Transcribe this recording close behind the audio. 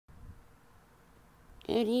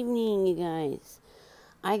Good evening, you guys.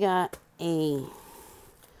 I got a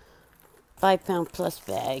 5-pound plus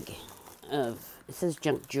bag of, it says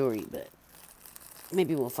junk jewelry, but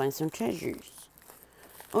maybe we'll find some treasures.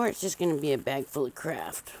 Or it's just going to be a bag full of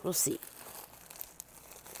craft. We'll see.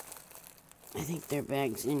 I think there are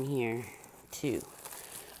bags in here, too.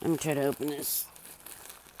 I'm going to try to open this.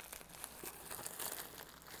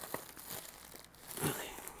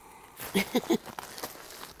 Okay.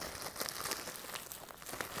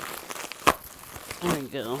 There we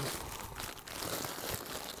go.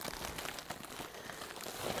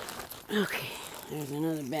 Okay, there's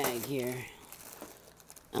another bag here.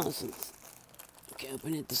 Allison's. Okay,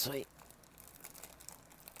 open it this way.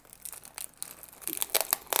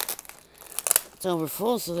 It's over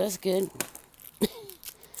full, so that's good.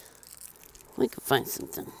 We can find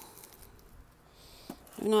something.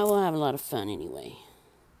 If not, we'll have a lot of fun anyway.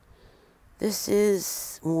 This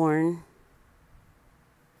is worn.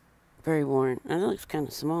 Very worn. And it looks kind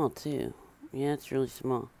of small, too. Yeah, it's really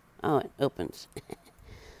small. Oh, it opens.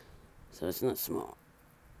 So it's not small.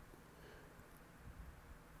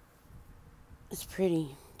 It's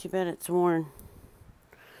pretty. Too bad it's worn.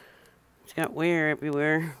 It's got wear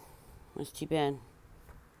everywhere. That's too bad.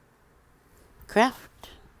 Craft.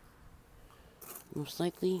 Most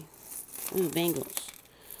likely. Ooh, bangles.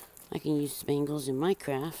 I can use bangles in my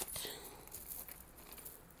craft.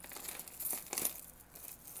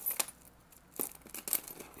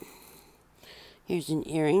 Here's an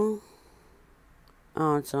earring.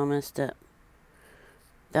 Oh, it's all messed up.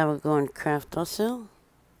 That would go in craft also.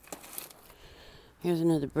 Here's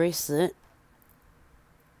another bracelet.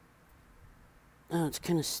 Oh, it's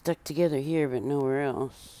kind of stuck together here, but nowhere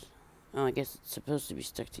else. Oh, I guess it's supposed to be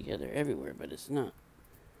stuck together everywhere, but it's not.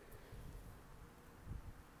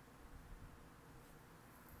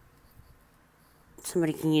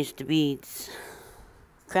 Somebody can use the beads.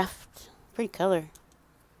 Craft. Pretty color.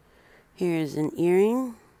 Here's an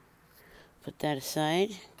earring. Put that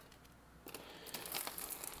aside.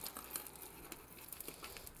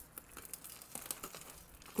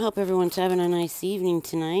 Hope everyone's having a nice evening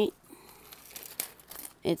tonight.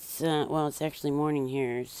 It's, well, it's actually morning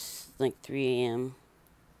here. It's like 3 a.m.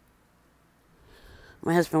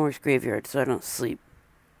 My husband works graveyard, so I don't sleep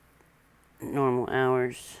normal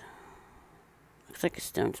hours. Looks like a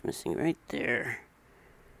stone's missing right there.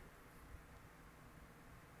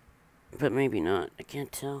 But maybe not. I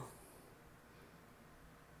can't tell.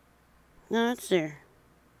 No, it's there.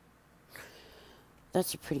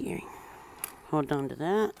 That's a pretty earring. Hold on to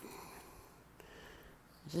that.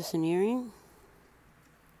 Is this an earring?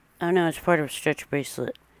 Oh no, it's part of a stretch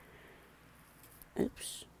bracelet.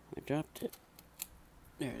 Oops, I dropped it.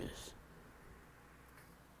 There it is.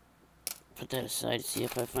 Put that aside to see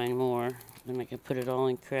if I find more. Then I can put it all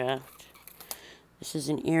in craft. This is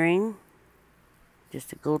an earring.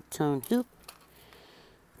 Just a gold tone hoop.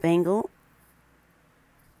 Bangle.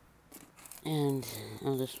 And,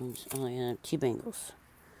 oh, this one's, oh yeah, 2 bangles.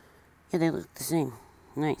 Yeah, they look the same.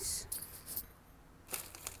 Nice.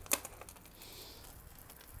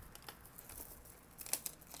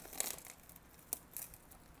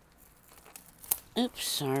 Oops,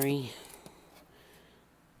 sorry.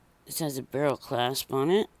 This has a barrel clasp on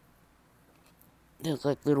it. They look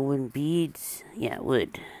like little wooden beads. Yeah,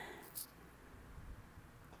 wood.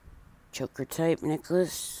 Choker type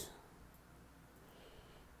necklace.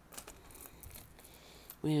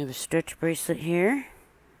 We have a stretch bracelet here.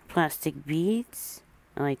 Plastic beads.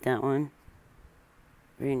 I like that one.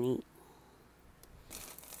 Very neat.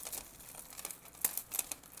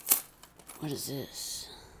 What is this?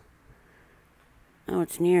 Oh,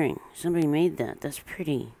 it's an earring. Somebody made that. That's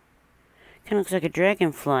pretty. Kind of looks like a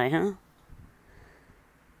dragonfly, huh?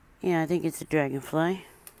 Yeah, I think it's a dragonfly.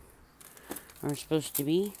 Or it's supposed to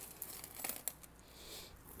be.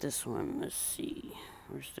 This one, let's see.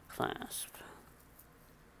 Where's the clasp?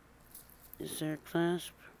 Is there a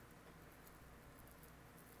clasp?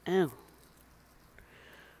 Oh.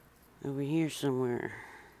 Over here somewhere.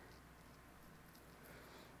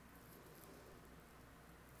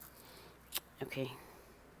 Okay.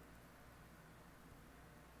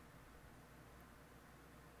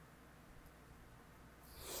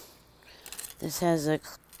 This has a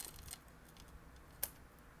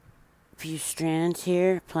few strands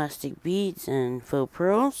here, plastic beads and faux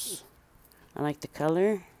pearls. I like the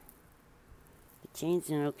color. The chain's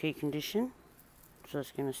in okay condition, so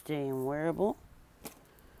it's going to stay in wearable.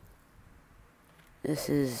 This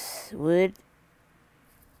is wood.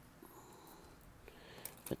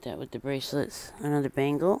 Put that with the bracelets. Another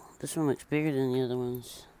bangle. This one looks bigger than the other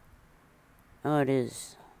ones. Oh, it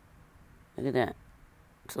is. Look at that.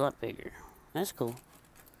 It's a lot bigger. That's cool.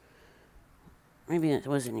 Maybe that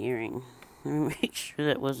was an earring. Let me make sure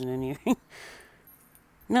that wasn't an earring.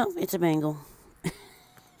 No, it's a bangle.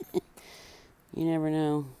 You never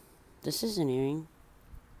know. This is an earring.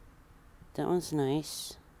 That one's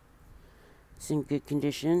nice. It's in good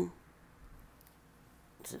condition.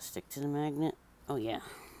 Does it stick to the magnet? Oh yeah.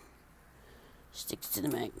 Sticks to the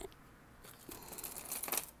magnet.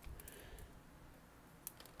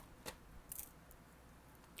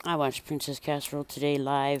 I watched Princess Casserole today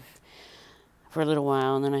live for a little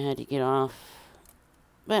while, and then I had to get off.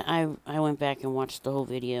 But I went back and watched the whole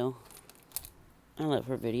video. I love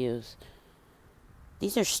her videos.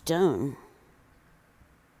 These are stone.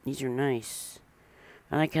 These are nice.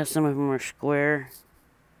 I like how some of them are square.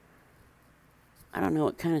 I don't know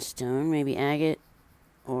what kind of stone. Maybe agate.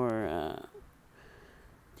 Or,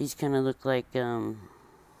 these kind of look like, oh,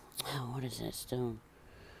 what is that stone?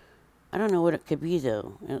 I don't know what it could be,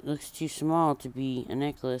 though. It looks too small to be a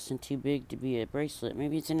necklace and too big to be a bracelet.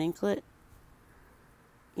 Maybe it's an anklet?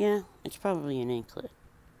 Yeah, it's probably an anklet.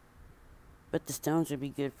 But the stones would be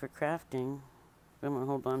good for crafting. I'm going to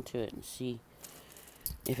hold on to it and see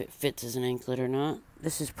if it fits as an anklet or not.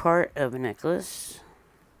 This is part of a necklace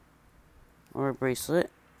or a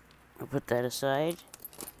bracelet. I'll put that aside.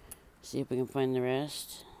 See if we can find the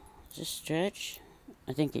rest. Does this stretch?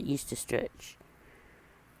 I think it used to stretch.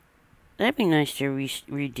 That'd be nice to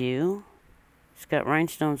redo. It's got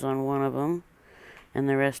rhinestones on one of them, and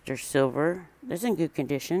the rest are silver. That's in good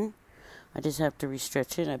condition. I just have to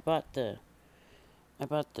restretch it. I bought the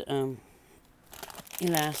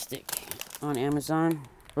elastic on Amazon,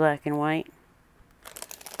 black and white,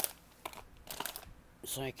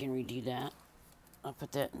 so I can redo that. I'll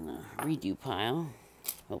put that in the redo pile.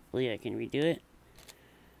 Hopefully I can redo it.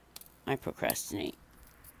 I procrastinate.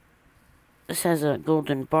 This has a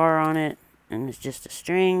golden bar on it, and it's just a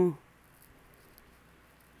string.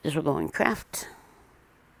 This will go in craft.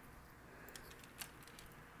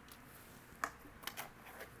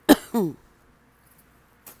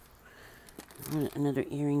 Another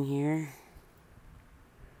earring here.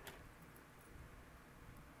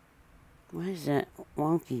 Why is that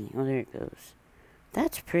wonky? Oh, there it goes.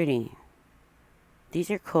 That's pretty.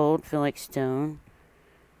 These are cold, feel like stone.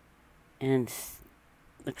 And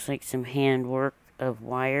looks like some handwork of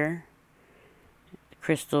wire.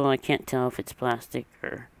 Crystal, I can't tell if it's plastic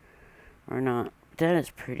or not. That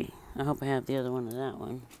is pretty. I hope I have the other one of that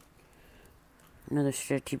one. Another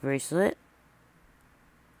stretchy bracelet.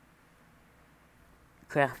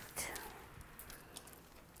 Craft.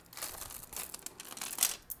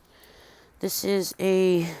 This is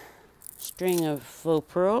a string of faux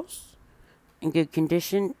pearls in good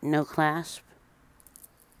condition, no clasp.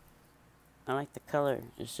 I like the color,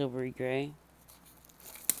 the silvery gray.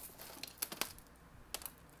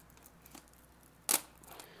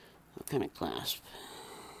 What kind of clasp?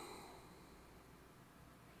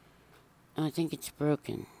 I think it's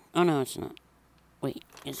broken. Oh no, it's not. Wait,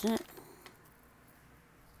 is it?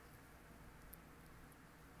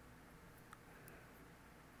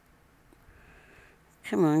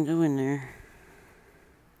 Come on, go in there.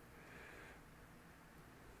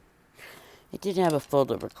 It did have a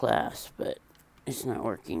fold-over clasp, but it's not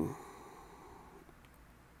working.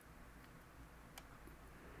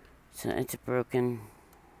 So it's broken.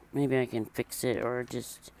 Maybe I can fix it or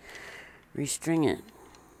just restring it.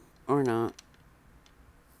 Or not.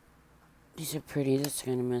 These are pretty. That's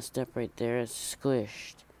kind of messed up right there. It's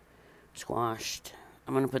squashed.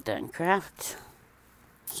 I'm going to put that in craft.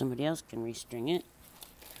 Somebody else can restring it.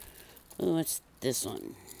 Ooh, what's this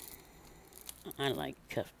one? I like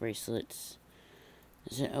cuff bracelets.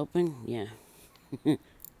 Is it open? Yeah.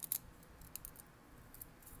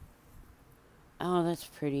 Oh, that's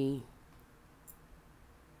pretty.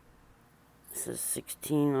 It says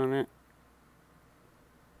 16 on it.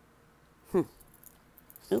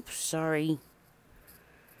 Oops, sorry.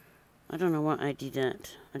 I don't know why I do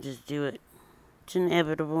that. I just do it. It's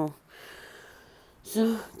inevitable.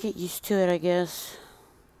 So, get used to it, I guess.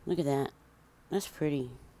 Look at that. That's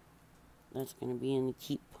pretty. That's going to be in the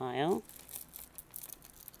keep pile.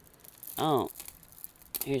 Oh.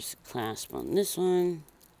 Here's the clasp on this one.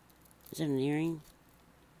 Is that an earring?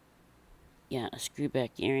 Yeah, a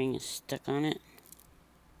screwback earring is stuck on it.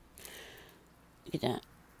 Look at that.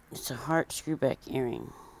 It's a heart screwback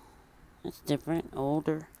earring. That's different,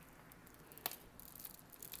 older.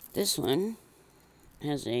 This one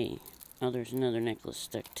has a... Oh, there's another necklace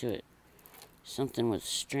stuck to it. Something with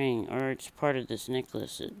string, or it's part of this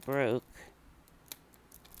necklace. It broke.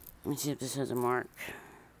 Let me see if this has a mark.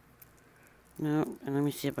 No, and let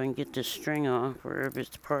me see if I can get this string off, or if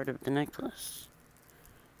it's part of the necklace.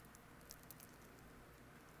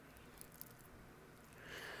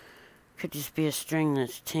 Could just be a string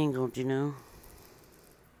that's tangled, you know?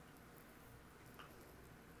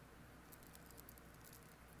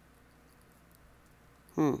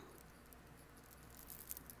 Oh,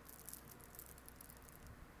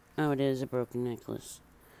 it is a broken necklace.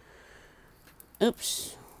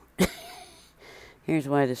 Oops. Here's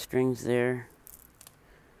why the string's there.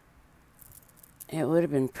 It would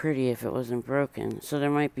have been pretty if it wasn't broken. So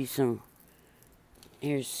there might be some...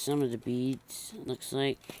 Here's some of the beads, it looks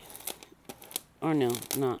like. Or no,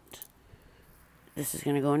 not. This is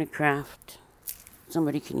going to go in a craft.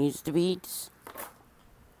 Somebody can use the beads.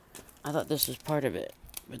 I thought this was part of it,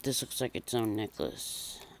 but this looks like its own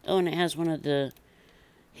necklace. Oh, and it has one of the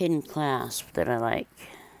hidden clasps that I like.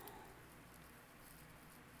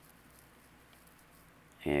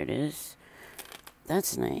 There it is.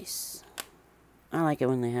 That's nice. I like it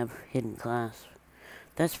when they have hidden clasps.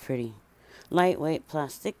 That's pretty. Lightweight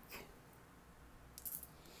plastic.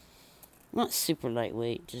 Not super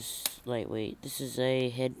lightweight, just lightweight. This is a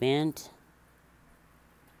headband.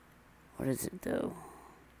 What is it though?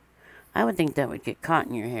 I would think that would get caught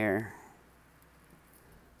in your hair.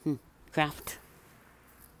 Craft.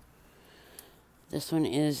 This one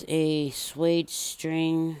is a suede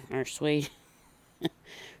string, or suede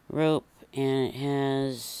rope, and it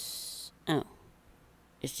has, oh,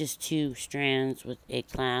 it's just 2 strands with a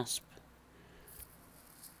clasp.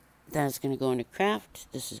 That's going to go into craft.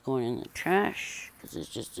 This is going in the trash, because it's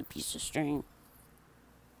just a piece of string.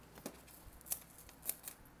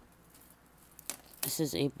 This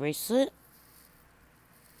is a bracelet.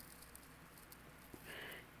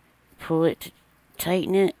 Pull it to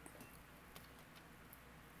tighten it.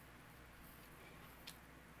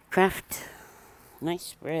 Craft. Nice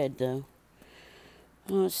spread, though.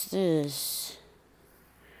 What's this?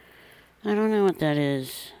 I don't know what that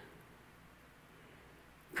is.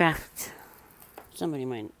 Craft. Somebody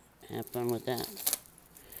might have fun with that.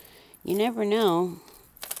 You never know.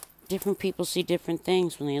 Different people see different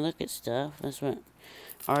things when they look at stuff. That's what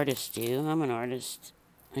artists do. I'm an artist.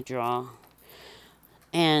 I draw.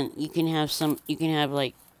 And you can have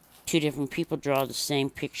like 2 different people draw the same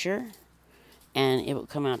picture, and it will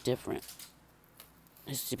come out different.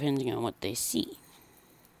 It's depending on what they see.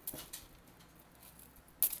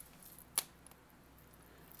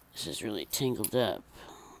 This is really tangled up.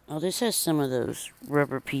 Oh, this has some of those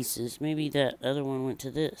rubber pieces. Maybe that other one went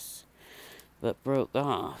to this, but broke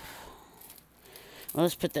off. Well,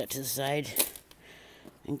 let's put that to the side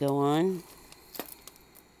and go on.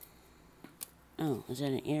 Oh, is that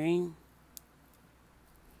an earring?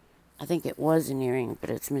 I think it was an earring, but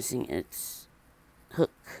it's missing its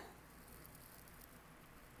hook.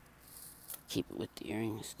 Keep it with the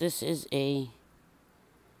earrings. This is a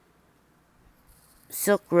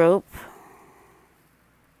silk rope.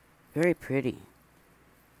 Very pretty.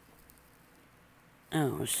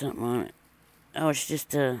 Oh, there's something on it. Oh, it's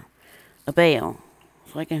just a bail.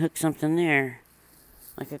 So I can hook something there,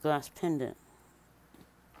 like a glass pendant.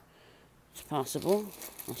 It's possible.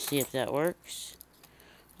 I'll see if that works.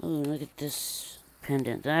 Oh, look at this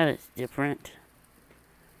pendant. That is different.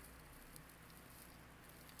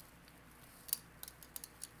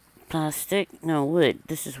 Plastic? No, wood.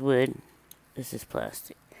 This is wood. This is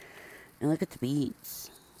plastic. And look at the beads.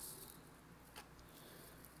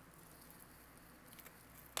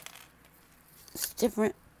 It's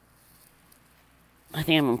different. I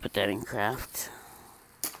think I'm going to put that in craft.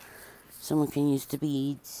 Someone can use the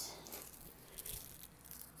beads.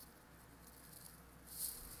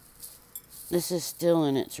 This is still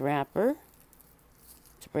in its wrapper.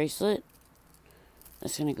 It's a bracelet.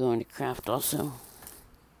 That's going to go into craft also.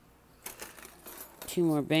 2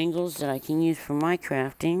 more bangles that I can use for my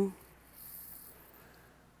crafting.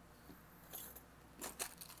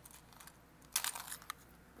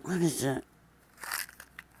 What is that?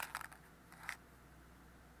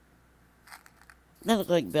 They look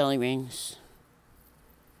like belly rings.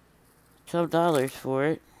 $12 for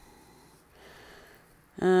it.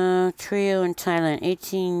 Trio in Thailand,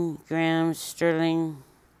 18 grams sterling.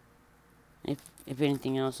 If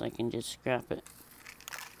anything else, I can just scrap it.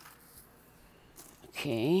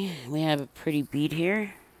 Okay, we have a pretty bead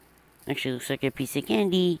here. Actually, looks like a piece of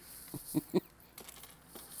candy.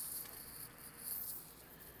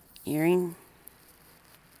 Earring.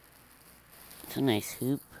 It's a nice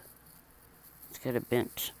hoop. It's got a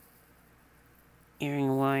bent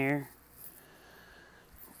earring wire.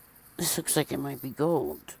 This looks like it might be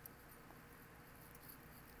gold.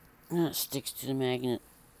 And it sticks to the magnet.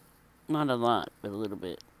 Not a lot, but a little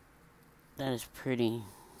bit. That is pretty.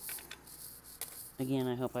 Again,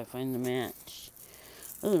 I hope I find the match.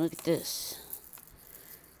 Oh, look at this.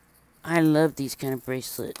 I love these kind of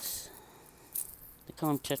bracelets. call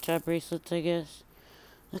them cha-cha bracelets, I guess.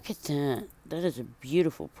 Look at that. That is a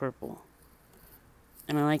beautiful purple.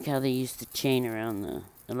 And I like how they used the chain around the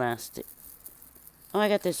elastic. Oh, I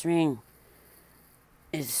got this ring.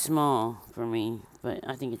 It's small for me, but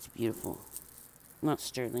I think it's beautiful. Not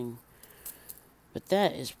sterling. But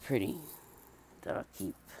that is pretty. That I'll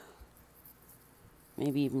keep.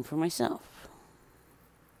 Maybe even for myself.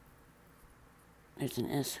 There's an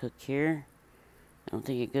S hook here. I don't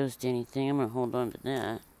think it goes to anything. I'm going to hold on to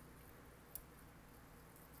that.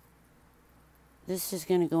 This is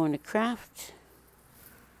going to go into craft.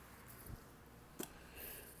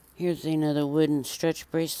 Here's another wooden stretch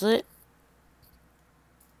bracelet.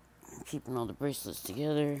 I'm keeping all the bracelets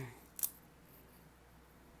together.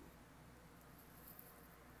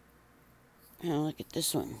 Now look at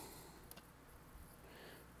this one.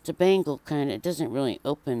 It's a bangle kind of. It doesn't really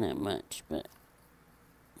open that much, but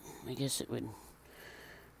I guess it would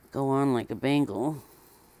go on like a bangle.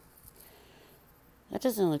 That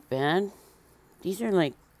doesn't look bad. These are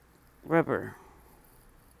like rubber.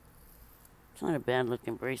 It's not a bad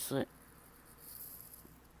looking bracelet.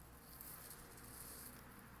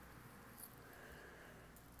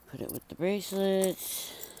 Put it with the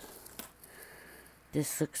bracelets.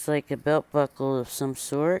 This looks like a belt buckle of some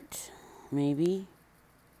sort. Maybe.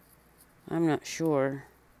 I'm not sure.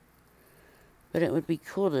 But it would be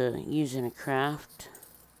cool to use in a craft.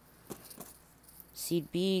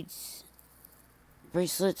 Seed beads.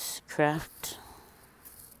 Bracelets. Craft.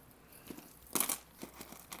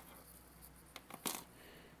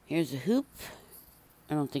 Here's a hoop.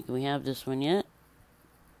 I don't think we have this one yet.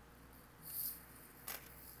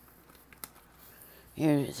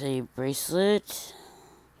 Here's a bracelet.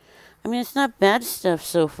 I mean, it's not bad stuff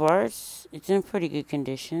so far. It's in pretty good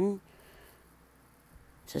condition.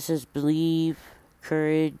 So it says believe,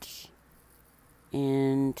 courage,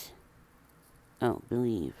 and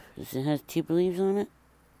believe. Does it have 2 believes on it?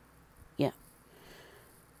 Yeah.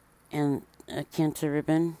 And a cancer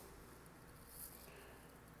ribbon.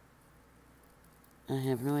 I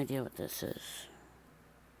have no idea what this is.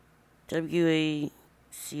 W-A-C-O-L-E.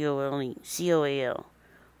 C-O-A-L.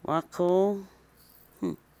 Lock hole.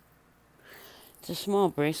 It's a small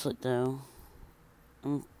bracelet, though.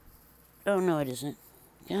 Oh, no, it isn't.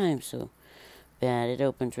 God, I'm so bad. It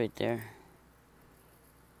opens right there.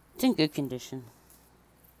 It's in good condition.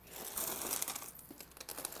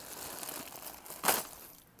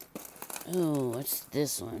 Oh, what's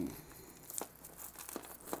this one?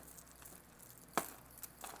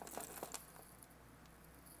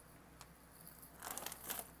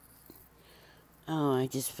 Oh, I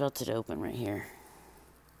just felt it open right here.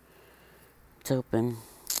 It's open.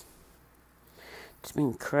 It's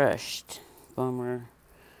been crushed. Bummer.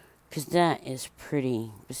 Because that is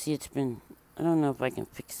pretty. But see, it's been... I don't know if I can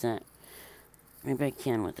fix that. Maybe I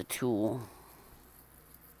can with a tool.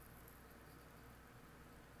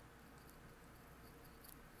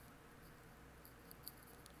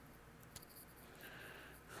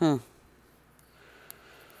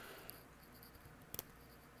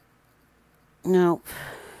 Nope.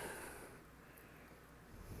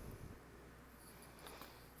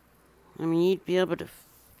 I mean, you'd be able to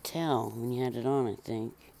tell when you had it on, I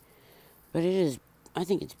think. But it is, I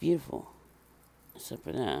think it's beautiful. Except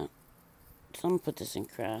for that. So I'm going to put this in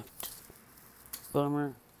craft.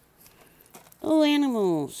 Bummer. Oh,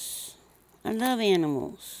 animals. I love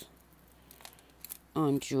animals.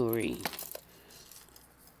 On jewelry.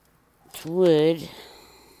 It's wood.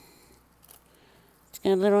 It's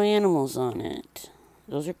got little animals on it.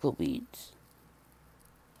 Those are cool beads.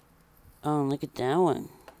 Oh, look at that one.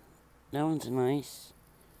 That one's nice.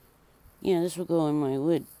 Yeah, this will go in my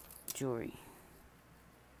wood jewelry.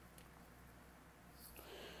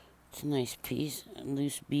 It's a nice piece. A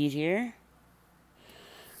loose bead here.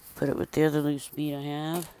 Put it with the other loose bead I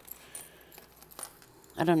have.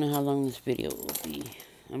 I don't know how long this video will be.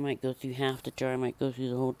 I might go through half the jar. I might go through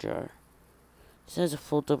the whole jar. This has a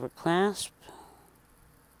fold-over clasp.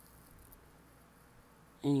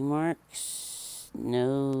 Any marks?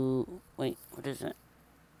 No. Wait, what is it?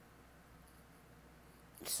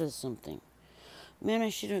 It says something. Man, I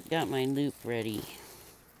should have got my loop ready.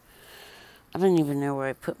 I don't even know where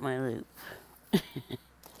I put my loop.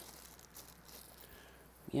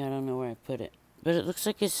 Yeah, I don't know where I put it. But it looks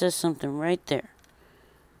like it says something right there.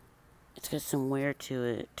 It's got some wear to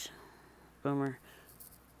it. Bummer.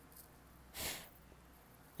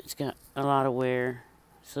 It's got a lot of wear.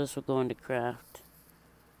 So this will go into craft.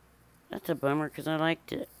 That's a bummer because I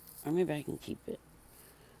liked it. Or maybe I can keep it.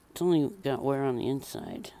 It's only got wear on the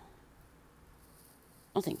inside.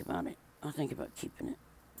 I'll think about it. I'll think about keeping it.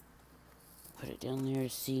 Put it down there to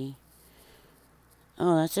see.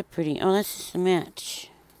 Oh, that's a pretty... Oh, that's just a match.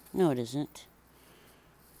 No, it isn't.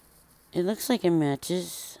 It looks like it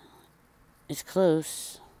matches. It's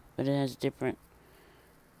close, but it has different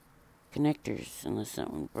connectors, unless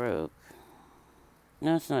that one broke.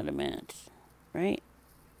 No, it's not a match, right?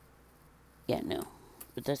 Yeah, no.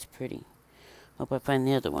 But that's pretty. Hope I find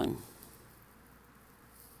the other one.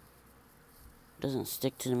 Doesn't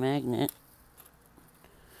stick to the magnet.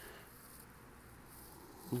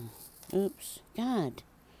 Oops. God.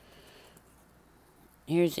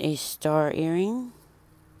 Here's a star earring.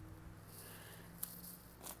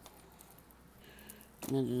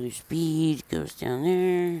 Another loose bead goes down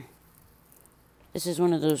there. This is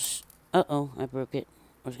one of those... Uh-oh, I broke it.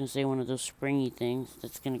 I was going to say one of those springy things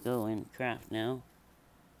that's going to go in craft now.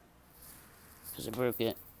 Because I broke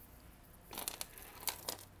it.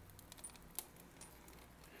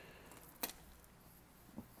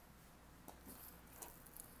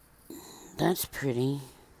 That's pretty.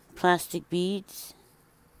 Plastic beads.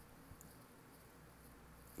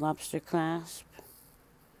 Lobster clasp.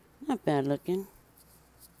 Not bad looking.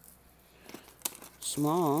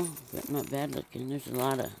 Small, but not bad looking. There's a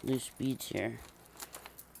lot of loose beads here.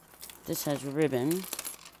 This has ribbon.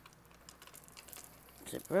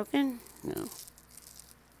 Is it broken? No.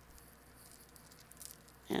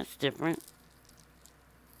 That's different.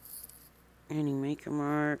 Any maker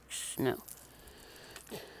marks? No.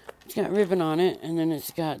 It's got ribbon on it, and then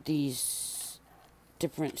it's got these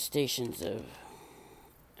different stations of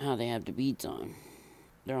how they have the beads on.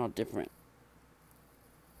 They're all different.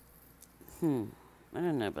 I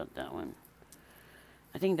don't know about that one.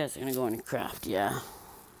 I think that's going to go in craft, yeah.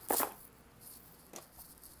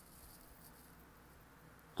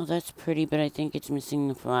 Oh, that's pretty, but I think it's missing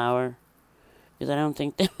the flower. Because I don't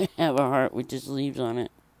think they would have a heart with just leaves on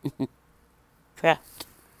it. Craft.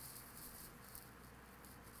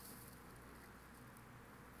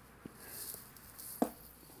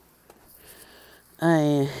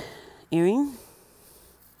 Earring.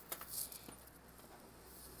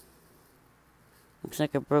 Looks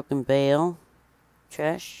like a broken bale.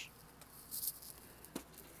 Trash.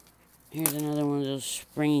 Here's another one of those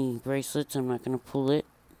springy bracelets. I'm not going to pull it.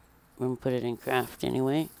 I'm going to put it in craft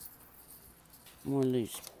anyway. More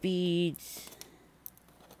loose beads.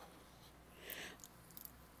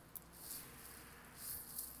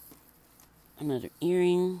 Another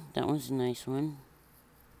earring. That one's a nice one.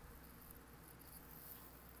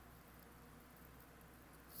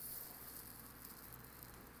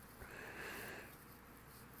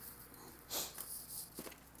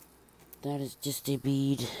 That is just a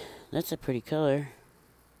bead. That's a pretty color.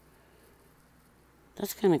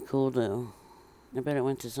 That's kind of cool though. I bet it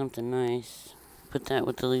went to something nice. Put that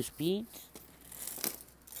with the loose beads.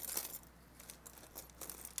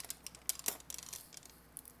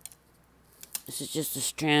 This is just a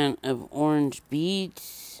strand of orange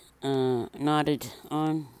beads knotted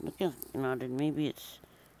on. Look how knotted. Maybe it's...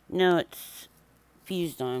 No, it's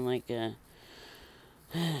fused on like a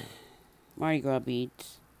Mardi Gras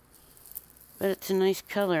beads. But it's a nice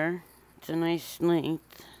color. It's a nice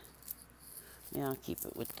length. Yeah, I'll keep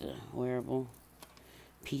it with the wearable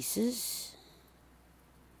pieces.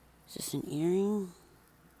 Is this an earring?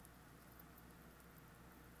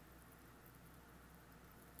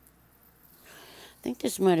 I think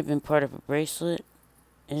this might have been part of a bracelet.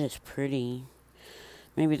 It is pretty.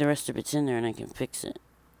 Maybe the rest of it's in there and I can fix it.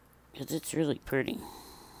 Because it's really pretty.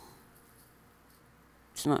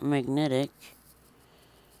 It's not magnetic.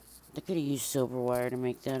 I could have used silver wire to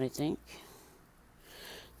make that, I think.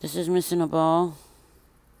 This is missing a ball.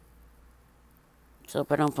 So if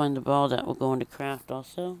I don't find the ball, that will go into craft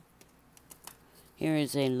also. Here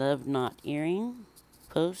is a love knot earring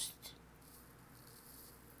post.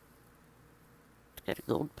 It's got a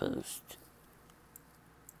gold post.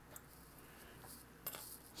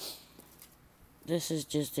 This is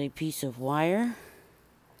just a piece of wire.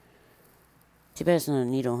 Too bad it's not a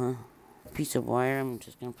needle, huh? Piece of wire. I'm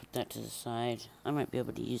just going to put that to the side. I might be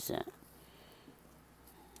able to use that.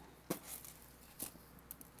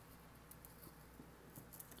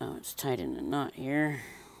 Oh, it's tied in a knot here.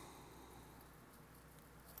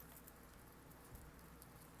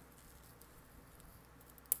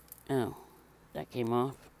 Oh, that came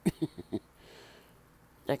off.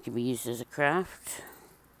 That could be used as a craft.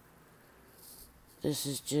 This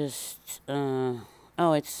is just, oh,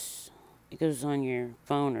 it goes on your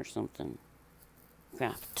phone or something.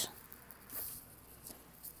 Craft.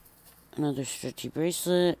 Another stretchy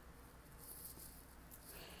bracelet.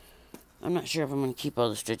 I'm not sure if I'm going to keep all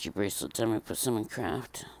the stretchy bracelets. I'm going to put some in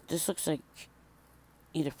craft. This looks like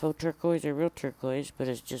either faux turquoise or real turquoise, but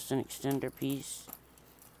it's just an extender piece.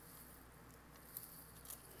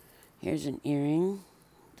 Here's an earring.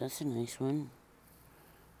 That's a nice one.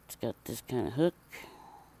 It's got this kind of hook.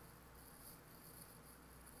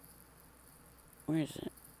 Where is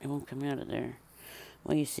it? It won't come out of there.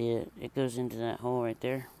 Well, you see it. It goes into that hole right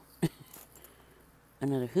there.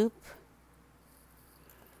 Another hoop.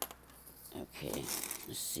 Okay,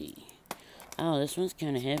 let's see. Oh, this one's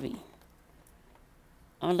kind of heavy.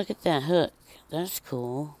 Oh, look at that hook. That's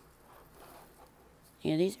cool.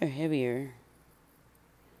 Yeah, these are heavier.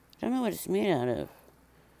 I don't know what it's made out of.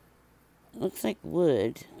 It looks like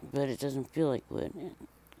wood, but it doesn't feel like wood. It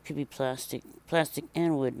could be plastic. Plastic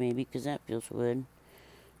and wood, maybe, because that feels wood.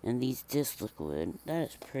 And these discs look wood. That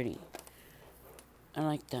is pretty. I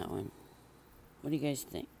like that one. What do you guys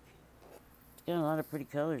think? It's got a lot of pretty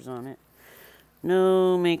colors on it.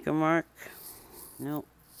 No maker mark. Nope.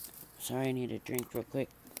 Sorry, I need a drink real quick.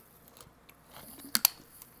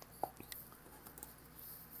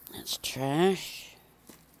 That's trash.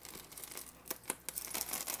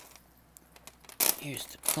 Here's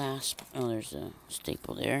the clasp. Oh, there's a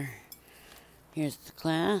staple there. Here's the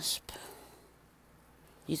clasp.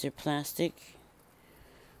 These are plastic.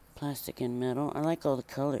 Plastic and metal. I like all the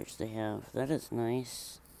colors they have. That is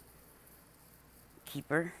nice.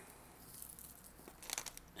 Keeper.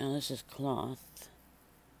 Now this is cloth.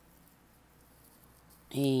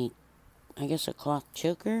 I guess a cloth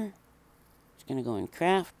choker. It's gonna go in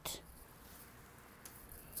craft.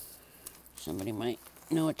 Somebody might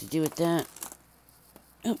know what to do with that.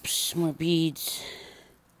 Oops, more beads.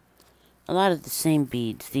 A lot of the same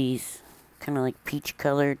beads. These kind of like peach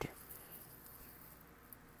colored.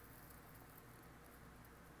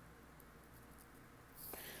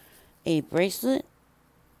 A bracelet.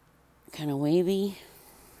 Kind of wavy.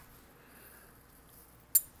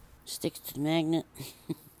 Sticks to the magnet.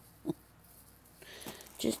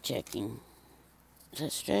 Just checking. Does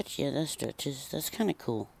that stretch? Yeah, that stretches. That's kind of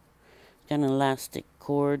cool. Got an elastic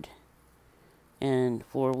cord. And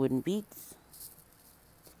 4 wooden beads.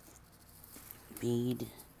 Bead.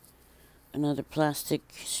 Another plastic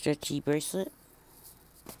stretchy bracelet.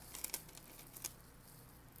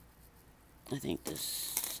 I think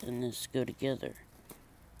this and this go together.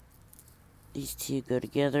 These two go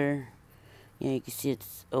together. Yeah, you can see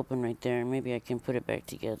it's open right there. Maybe I can put it back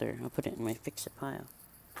together. I'll put it in my fix-it pile.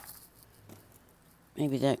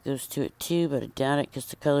 Maybe that goes to it too, but I doubt it because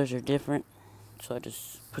the colors are different. So I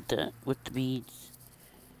just put that with the beads.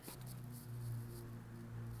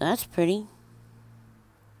 That's pretty.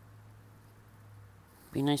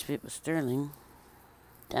 Be nice if it was sterling.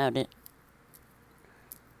 Doubt it.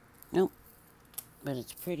 Nope. But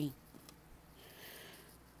it's pretty.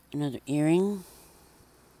 Another earring.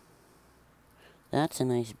 That's a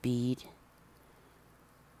nice bead.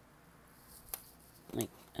 Like,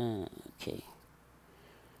 okay.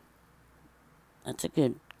 That's a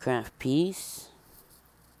good craft piece.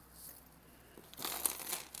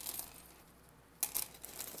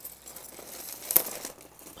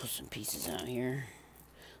 Pull some pieces out here.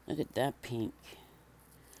 Look at that pink.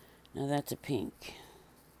 Now that's a pink.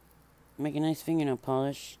 Make a nice fingernail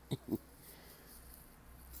polish.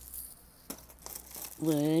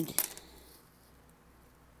 Wood.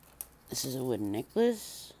 This is a wooden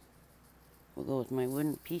necklace. We'll go with my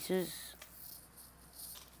wooden pieces.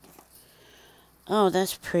 Oh,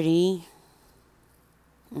 that's pretty.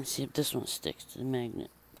 Let's see if this one sticks to the magnet.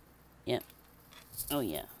 Yep. Oh,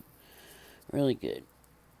 yeah. Really good.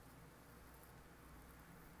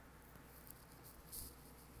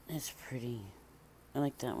 That's pretty. I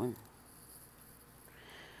like that one.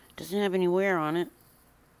 Doesn't have any wear on it.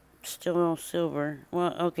 Still all silver.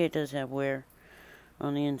 Well, okay, it does have wear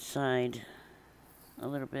on the inside. A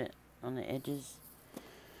little bit on the edges.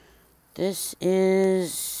 This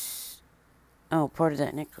is... oh, part of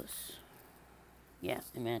that necklace. Yeah,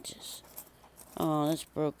 it matches. Oh, that's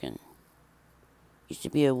broken. Used to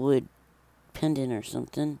be a wood pendant or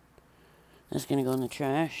something. That's gonna go in the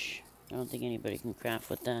trash. I don't think anybody can craft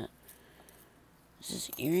with that. Is this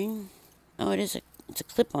an earring? Oh, it's a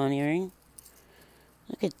clip-on earring.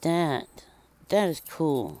 Look at that. That is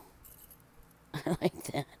cool. I like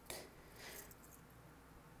that.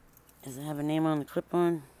 Does it have a name on the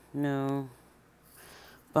clip-on? No.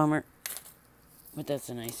 Bummer. But that's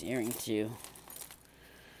a nice earring, too.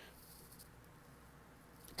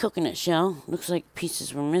 Coconut shell. Looks like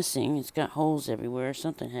pieces were missing. It's got holes everywhere.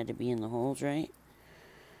 Something had to be in the holes, right?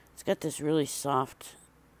 It's got this really soft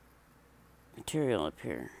material up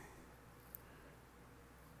here.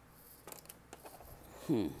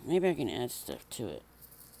 Maybe I can add stuff to it.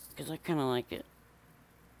 Because I kind of like it.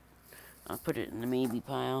 I'll put it in the maybe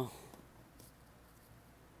pile.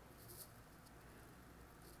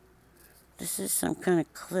 This is some kind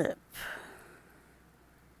of clip.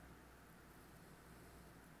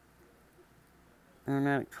 No,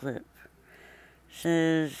 not a clip. It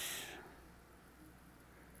says,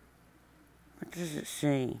 what does it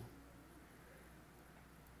say?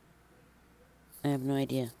 I have no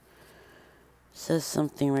idea. It says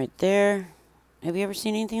something right there. Have you ever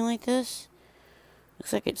seen anything like this?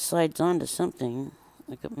 Looks like it slides onto something.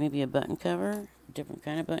 Like maybe a button cover. A different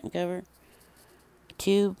kind of button cover. A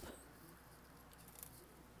tube.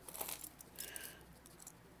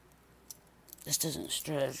 This doesn't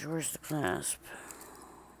stretch. Where's the clasp?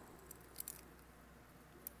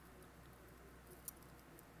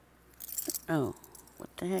 Oh,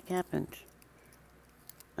 what the heck happened?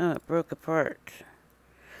 Oh, it broke apart.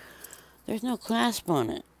 There's no clasp on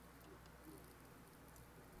it.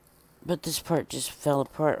 But this part just fell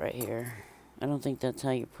apart right here. I don't think that's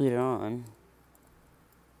how you put it on.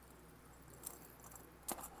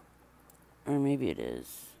 Or maybe it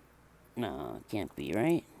is. No, it can't be,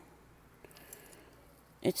 right?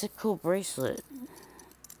 It's a cool bracelet.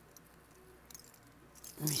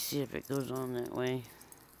 Let me see if it goes on that way.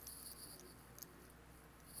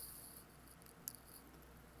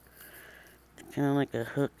 Kind of like a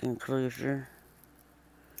hook enclosure.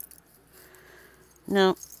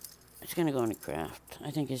 No, it's gonna go into craft.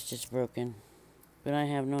 I think it's just broken. But I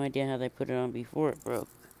have no idea how they put it on before it broke.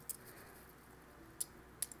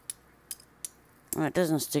 Well, it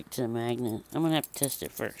doesn't stick to the magnet. I'm gonna have to test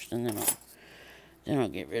it first, and then I'll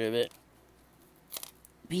get rid of it.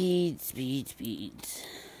 Beads, beads, beads.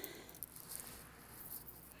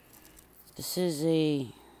 This is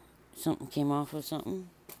something came off of something.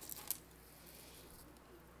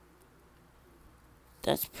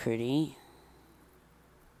 That's pretty.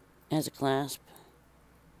 It has a clasp.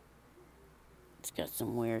 It's got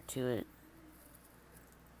some wear to it.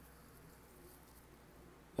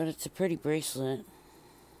 But it's a pretty bracelet.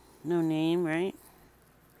 No name, right?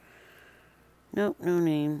 Nope, no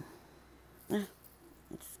name. Ah,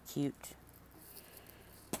 it's cute.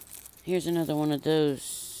 Here's another one of those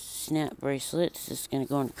snap bracelets. This is going to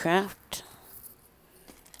go in craft.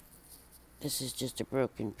 This is just a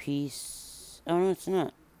broken piece. Oh, no, it's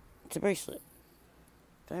not. It's a bracelet.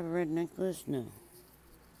 Do I have a red necklace? No.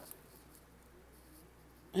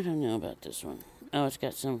 I don't know about this one. Oh, it's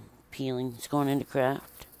got some peeling. It's going into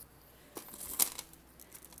craft.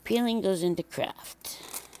 Peeling goes into craft.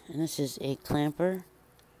 And this is a clamper.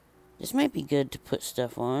 This might be good to put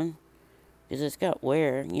stuff on. Because it's got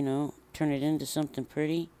wear, you know. Turn it into something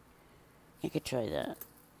pretty. I could try that.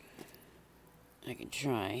 I could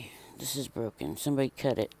try. This is broken. Somebody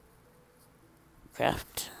cut it.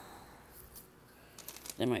 Craft.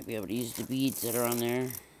 They might be able to use the beads that are on there.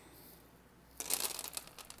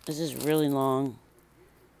 This is really long.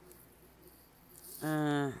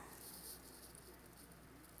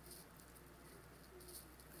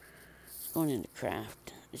 It's going into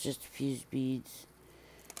craft. It's just fused beads.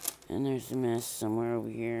 And there's a mess somewhere over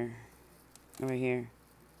here. Over here.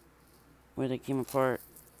 Where they came apart.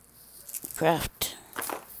 Craft.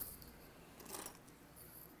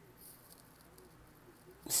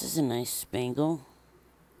 This is a nice spangle.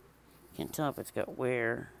 Can't tell if it's got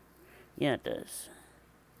wear. Yeah, it does.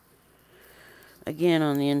 Again,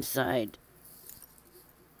 on the inside.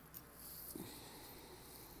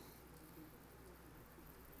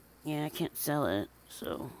 Yeah, I can't sell it,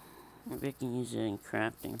 so maybe I can use it in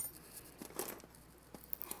crafting.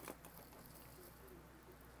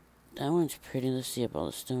 That one's pretty. Let's see if all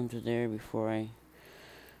the stones are there before I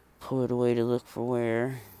pull it away to look for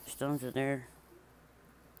wear. Stones are there.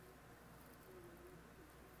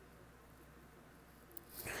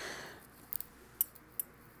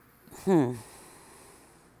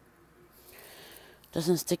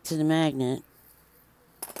 Doesn't stick to the magnet.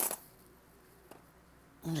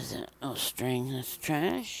 What is that? Oh, string. That's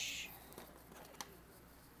trash.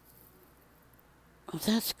 Oh,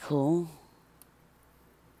 that's cool.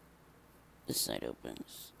 This side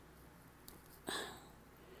opens.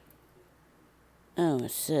 Oh,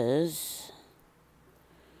 it says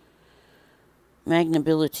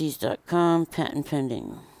magnabilities.com, patent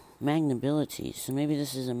pending. Magnabilities. So maybe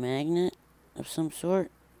this is a magnet of some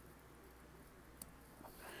sort.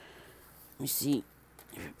 Let me see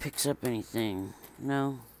if it picks up anything.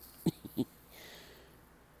 No.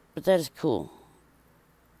 But that is cool.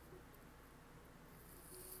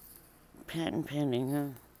 Patent pending, huh?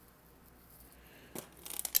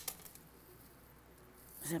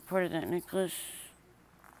 Is that part of that necklace?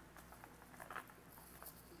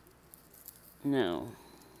 No.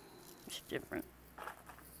 It's different.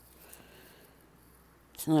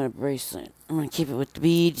 It's not a bracelet. I'm going to keep it with the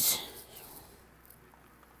beads.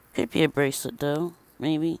 Could be a bracelet though,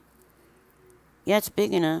 maybe. Yeah, it's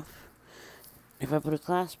big enough. If I put a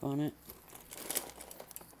clasp on it.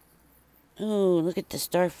 Oh, look at the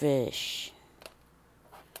starfish.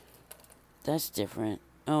 That's different.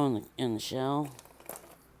 Oh, and the shell.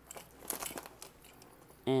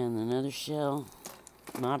 And another shell.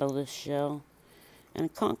 Nautilus shell. And a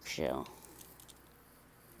conch shell.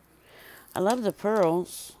 I love the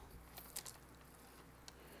pearls.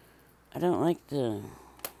 I don't like the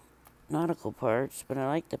nautical parts, but I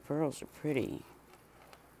like the pearls. Are pretty.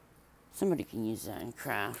 Somebody can use that in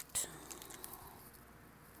craft.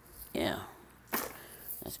 Yeah.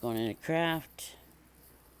 That's going into craft.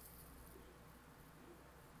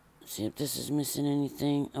 See if this is missing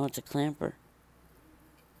anything. Oh, it's a clamper.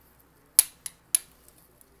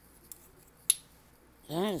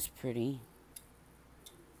 That is pretty.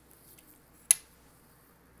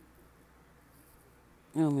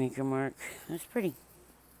 Oh, maker mark. That's pretty.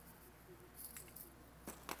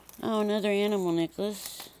 Oh, another animal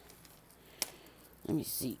necklace. Let me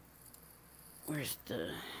see. Where's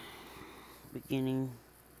the beginning?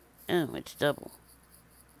 Oh, it's double.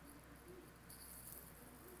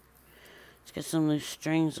 It's got some loose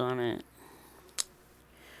strings on it.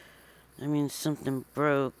 I mean, something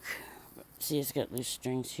broke. See, it's got loose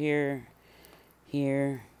strings here,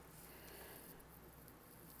 here.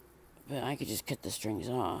 But I could just cut the strings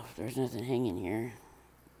off. There's nothing hanging here.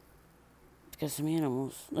 It's got some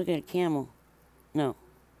animals. Look at a camel. No,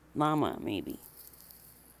 llama, maybe.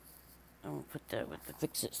 I'm going to put that with the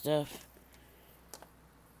fix-it stuff.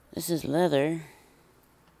 This is leather.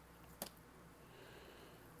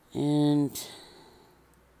 And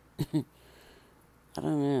I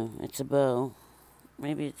don't know. It's a bow.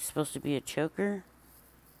 Maybe it's supposed to be a choker.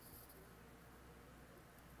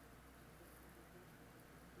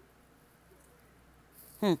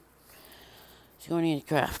 It's going into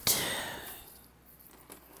craft.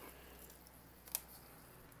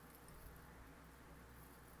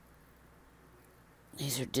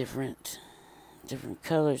 These are different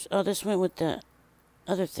colors. Oh, this went with that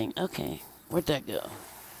other thing. Okay, where'd that go?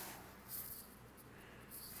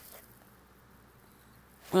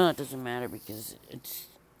 Well, it doesn't matter because it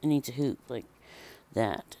needs a hoop like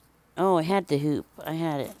that. Oh, I had the hoop. I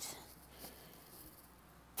had it.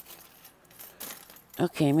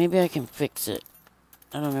 Okay, maybe I can fix it.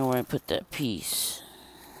 I don't know where I put that piece.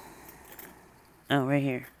 Oh, right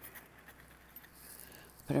here.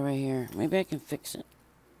 Put it right here. Maybe I can fix it.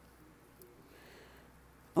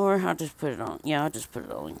 Or I'll just put it on. Yeah, I'll just put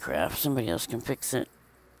it all in craft. Somebody else can fix it.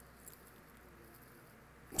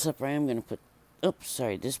 Except I am going to put... Oops,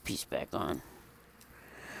 sorry, this piece back on.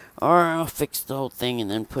 Or I'll fix the whole thing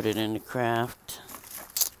and then put it into craft.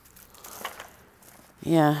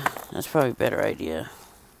 Yeah, that's probably a better idea.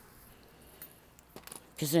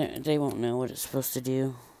 Because they won't know what it's supposed to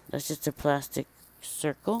do. That's just a plastic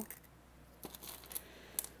circle.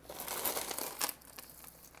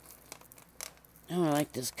 Oh, I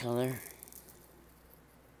like this color.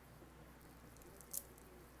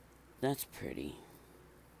 That's pretty.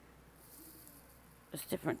 It's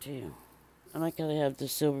different too. I like how they have the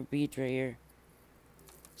silver beads right here.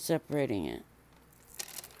 Separating it.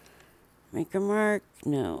 Make a mark?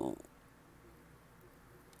 No.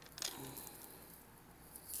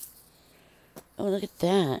 Oh, look at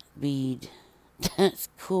that bead. That's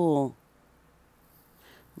cool.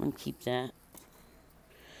 I'm going to keep that.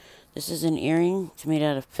 This is an earring. It's made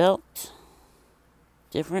out of felt.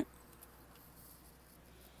 Different.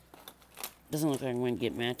 Doesn't look like I'm going to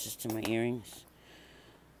get matches to my earrings.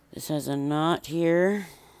 This has a knot here.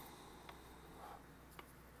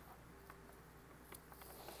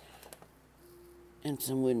 And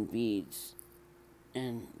some wooden beads.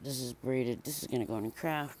 And this is braided. This is going to go in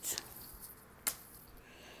craft.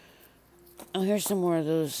 Oh, here's some more of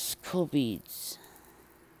those cool beads.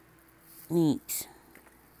 Neat.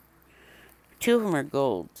 Two of them are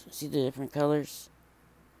gold. See the different colors?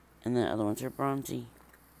 And the other ones are bronzy.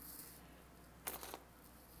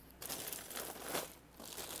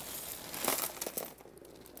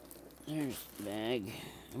 There's the bag.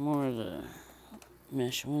 More of the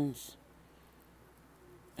mesh ones.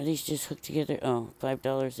 Are these just hooked together? Oh,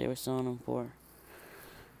 $5 they were selling them for.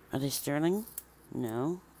 Are they sterling?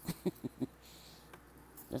 No.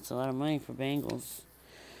 That's a lot of money for bangles.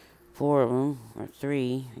 4 of them, or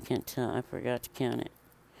 3. I can't tell. I forgot to count it.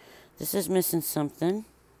 This is missing something.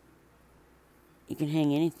 You can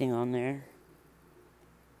hang anything on there.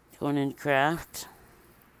 It's going into craft.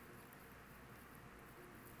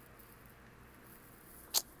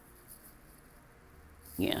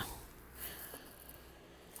 Yeah.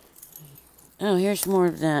 Oh, here's more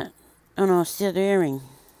of that. Oh no, it's the other earring.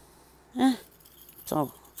 It's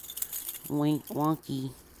all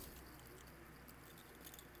wonky.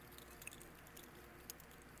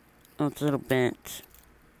 Oh, it's a little bent.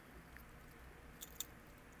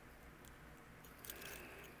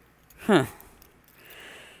 Huh.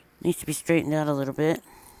 Needs to be straightened out a little bit.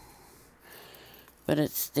 But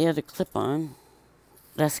it's the other clip-on.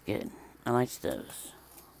 That's good. I like those.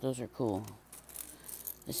 Those are cool.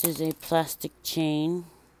 This is a plastic chain.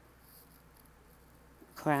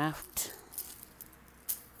 Craft.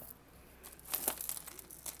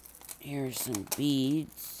 Here's some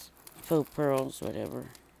beads. Faux pearls, whatever.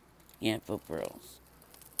 Yeah, faux pearls.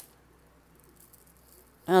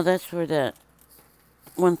 Oh, that's where that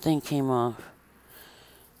one thing came off.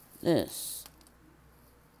 This.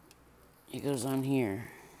 It goes on here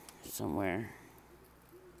somewhere.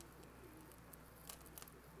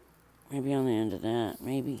 Maybe on the end of that.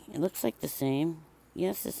 Maybe. It looks like the same.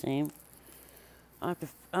 Yes, the same.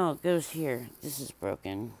 Oh, it goes here. This is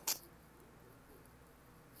broken.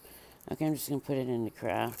 Okay, I'm just going to put it in the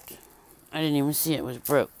craft. I didn't even see it was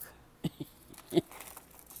broke.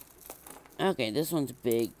 Okay, this one's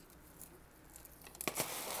big.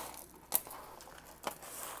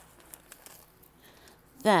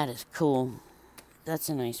 That is cool. That's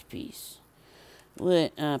a nice piece.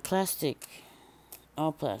 With plastic.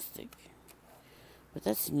 All plastic. But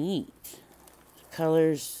that's neat.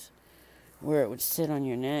 Colors where it would sit on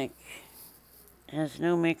your neck. It has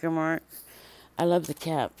no maker mark. I love the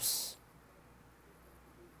caps.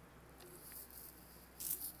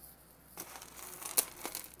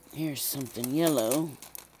 Here's something yellow.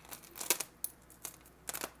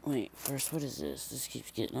 Wait, first, what is this? This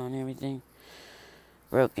keeps getting on everything.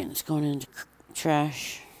 Broken. It's going into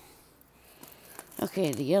trash.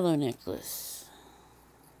 Okay, the yellow necklace.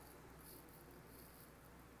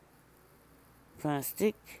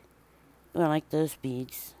 Plastic. Oh, I like those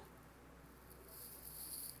beads.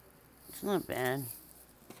 It's not bad.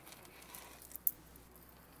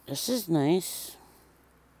 This is nice.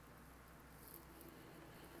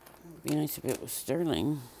 It'd be nice if it was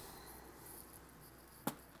sterling.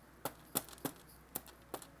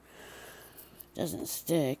 Doesn't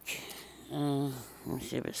stick. Let me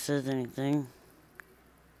see if it says anything.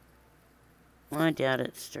 Well, I doubt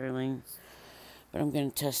it's sterling, but I'm going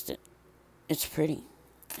to test it. It's pretty,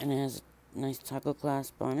 and it has a nice taco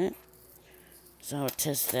clasp on it, so I'll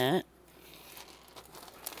test that.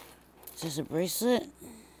 Is this a bracelet?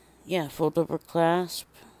 Yeah, fold over clasp.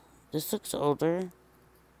 This looks older.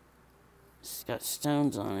 It's got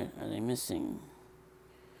stones on it. Are they missing?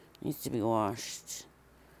 Needs to be washed.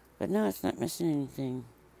 But no, it's not missing anything.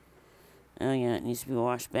 Oh yeah, it needs to be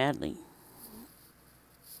washed badly.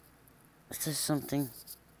 It says something.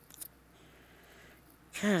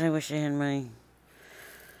 God, I wish I had my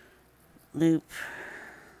loop.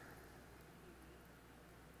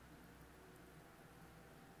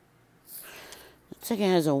 Looks like it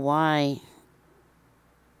has a Y.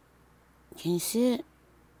 Can you see it?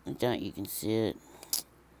 I doubt you can see it.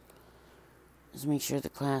 Let's make sure the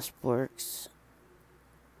clasp works.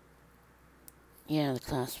 Yeah, the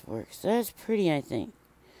clasp works. That's pretty, I think.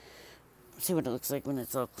 Let's see what it looks like when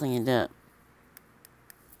it's all cleaned up.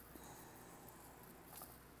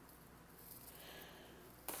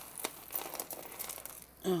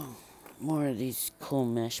 Oh, more of these cool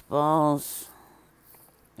mesh balls.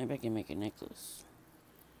 Maybe I can make a necklace.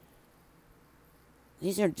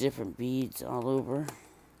 These are different beads all over.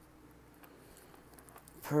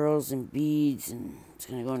 Pearls and beads, and it's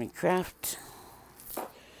going to go in a craft.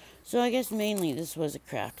 So I guess mainly this was a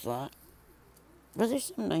craft lot. But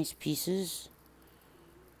there's some nice pieces.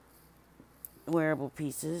 Wearable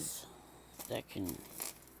pieces that can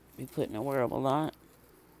be put in a wearable lot.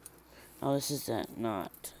 Oh, this is that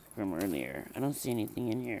knot from earlier. I don't see anything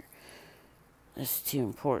in here. That's too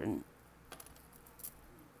important.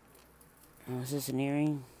 Oh, is this an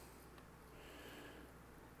earring?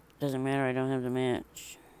 Doesn't matter, I don't have the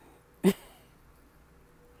match. But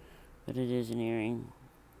it is an earring.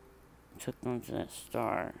 Took onto that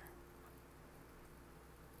star.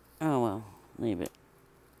 Oh well, leave it.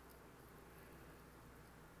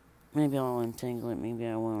 Maybe I'll untangle it, maybe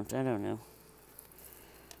I won't. I don't know.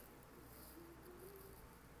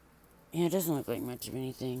 Yeah, it doesn't look like much of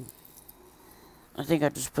anything. I think I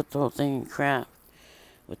just put the whole thing in craft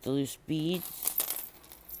with the loose beads.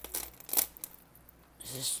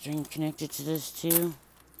 Is this string connected to this too?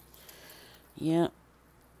 Yep.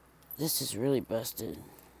 This is really busted.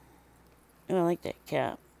 Oh, I like that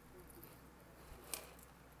cap.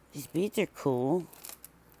 These beads are cool.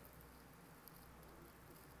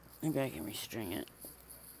 Maybe I can restring it.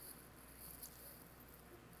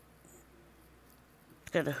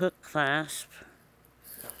 got a hook clasp.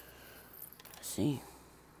 Let's see.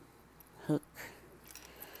 Hook.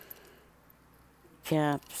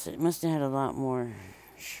 Caps. It must have had a lot more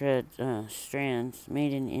strands.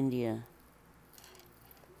 Made in India.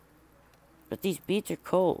 But these beads are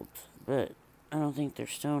cold. But I don't think they're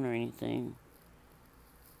stone or anything.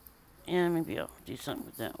 Yeah, maybe I'll do something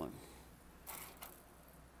with that one.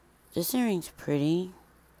 This earring's pretty.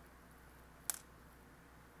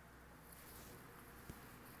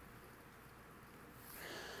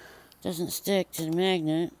 Doesn't stick to the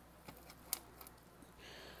magnet.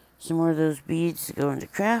 Some more of those beads to go into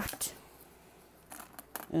craft.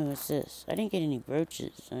 Oh, what's this? I didn't get any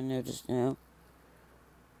brooches, I noticed now.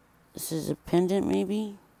 This is a pendant,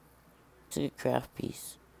 maybe? It's a good craft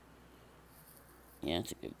piece. Yeah,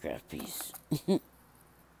 it's a good craft piece.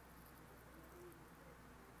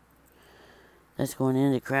 That's going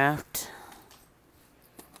into craft.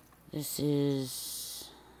 This is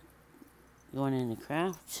going into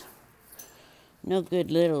craft. No good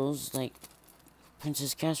littles like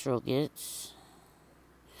Princess Casserole gets.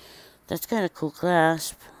 That's got a cool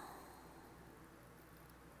clasp.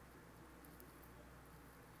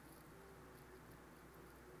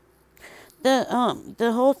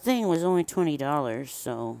 The whole thing was only $20,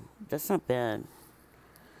 so that's not bad.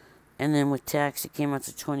 And then with tax, it came out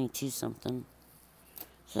to 22 something.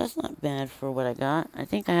 So that's not bad for what I got. I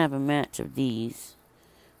think I have a match of these,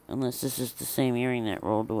 unless this is the same earring that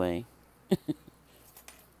rolled away.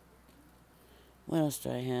 What else do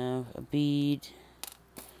I have? A bead.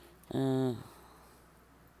 What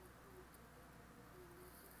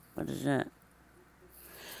is that? It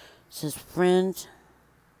says friend.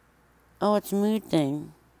 Oh, it's a mood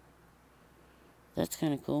thing. That's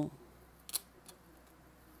kind of cool.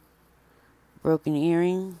 Broken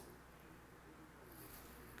earring.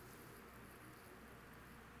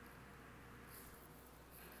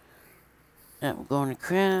 That will go in a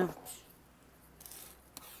craft.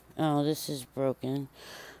 Oh, this is broken.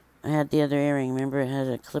 I had the other earring. Remember, it had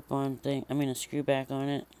a clip-on thing. I mean, a screw back on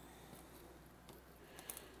it.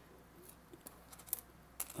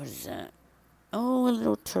 What is that? Oh, a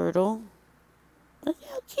little turtle. Look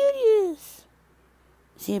how cute he is.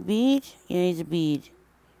 Is he a bead? Yeah, he's a bead.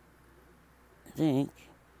 I think.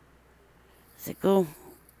 Does it go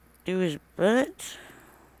through his butt?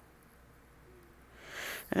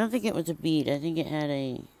 I don't think it was a bead. I think it had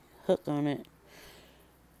a hook on it.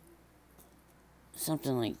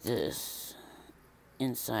 Something like this.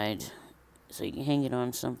 Inside. So you can hang it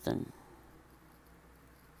on something.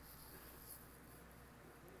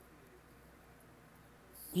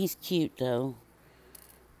 He's cute, though.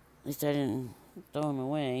 At least I didn't throw him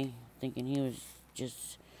away, thinking he was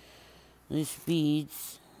just loose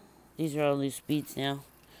beads. These are all loose beads now.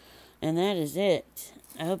 And that is it.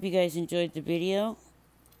 I hope you guys enjoyed the video.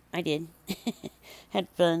 I did. Had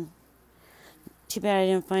fun. Too bad I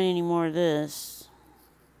didn't find any more of this.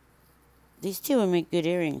 These two would make good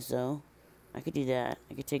earrings, though. I could do that.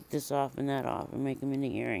 I could take this off and that off and make them into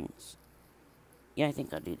earrings. Yeah, I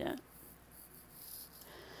think I'll do that.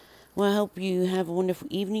 Well, I hope you have a wonderful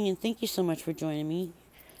evening, and thank you so much for joining me.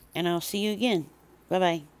 And I'll see you again.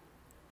 Bye-bye.